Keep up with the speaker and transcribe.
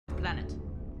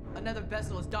Another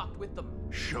vessel is docked with them.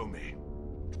 Show me.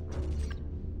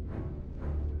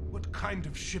 What kind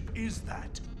of ship is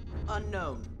that?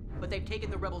 Unknown, but they've taken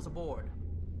the rebels aboard.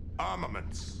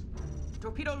 Armaments.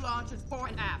 Torpedo launchers fore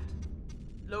and aft.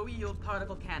 Low-yield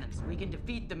particle cannons. We can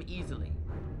defeat them easily.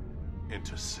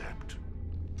 Intercept.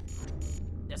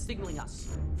 They're signaling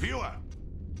us. Viewer!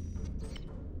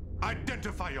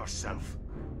 Identify yourself.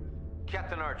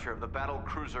 Captain Archer of the battle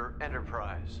cruiser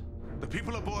Enterprise. The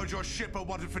people aboard your ship are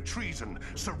wanted for treason.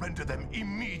 Surrender them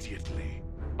immediately.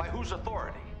 By whose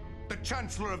authority? The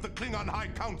Chancellor of the Klingon High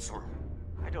Council.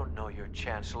 I don't know your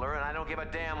Chancellor, and I don't give a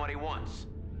damn what he wants.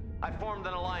 I formed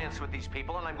an alliance with these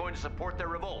people, and I'm going to support their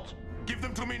revolt. Give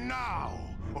them to me now,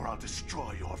 or I'll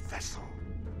destroy your vessel.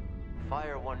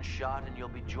 Fire one shot, and you'll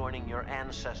be joining your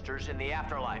ancestors in the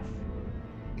afterlife.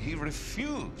 He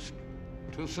refused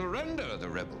to surrender the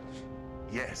rebels.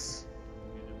 Yes.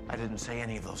 I didn't say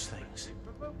any of those things.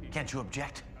 Can't you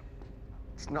object?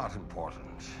 It's not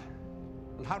important.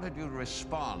 And how did you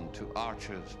respond to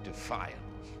Archer's defiance?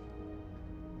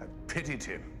 I pitied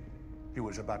him. He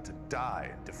was about to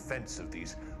die in defense of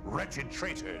these wretched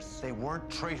traitors. They weren't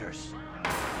traitors.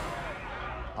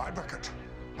 Advocate,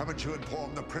 haven't you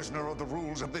informed the prisoner of the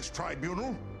rules of this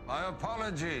tribunal? My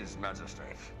apologies, Majesty.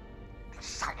 Be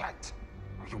silent,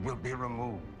 or you will be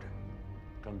removed.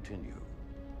 Continue.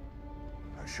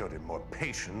 I showed him more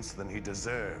patience than he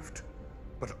deserved.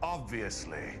 But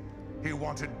obviously, he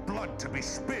wanted blood to be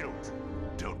spilled.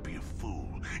 Don't be a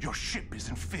fool. Your ship is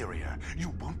inferior.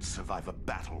 You won't survive a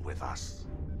battle with us.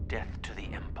 Death to the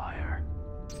Empire.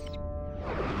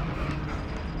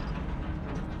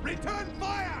 Return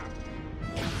fire!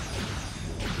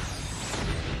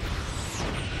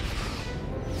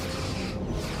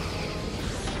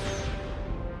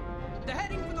 They're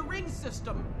heading for the ring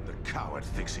system. The coward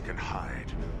thinks he can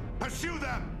hide. Pursue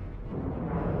them!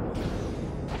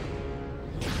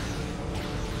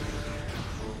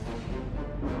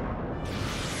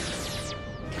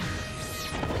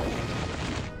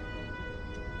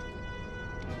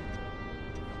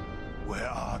 Where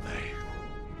are they?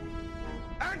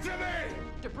 Answer me!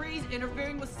 Debris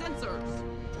interfering with sensors.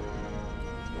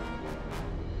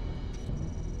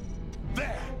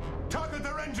 There! Target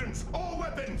their engines! All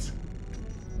weapons!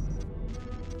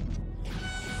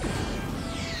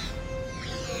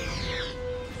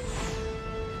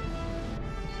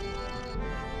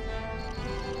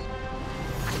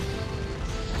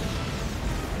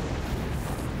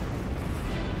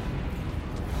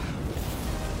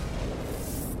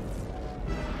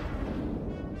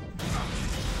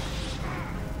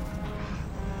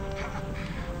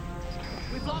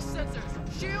 We've lost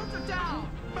sensors. Shields are down.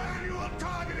 Manual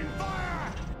targeting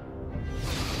fire!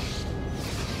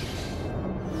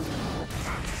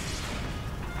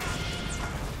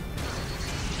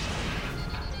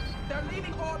 They're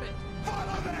leaving orbit.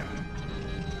 Follow them!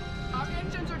 Our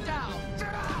engines are down.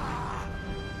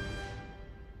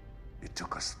 It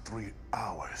took us 3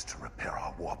 hours to repair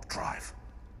our warp drive.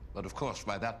 But of course,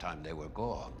 by that time, they were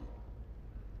gone.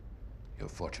 You're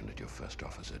fortunate your first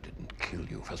officer didn't kill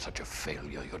you for such a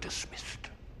failure. You're dismissed.